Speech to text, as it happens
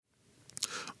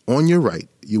On your right,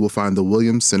 you will find the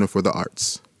Williams Center for the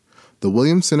Arts. The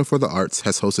Williams Center for the Arts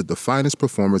has hosted the finest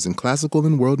performers in classical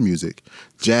and world music,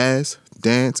 jazz,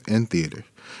 dance, and theater,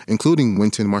 including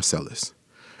Wynton Marsalis.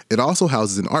 It also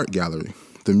houses an art gallery,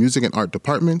 the music and art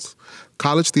departments,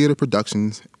 college theater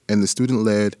productions, and the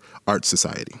student-led Art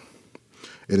Society.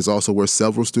 It is also where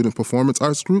several student performance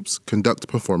arts groups conduct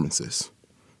performances.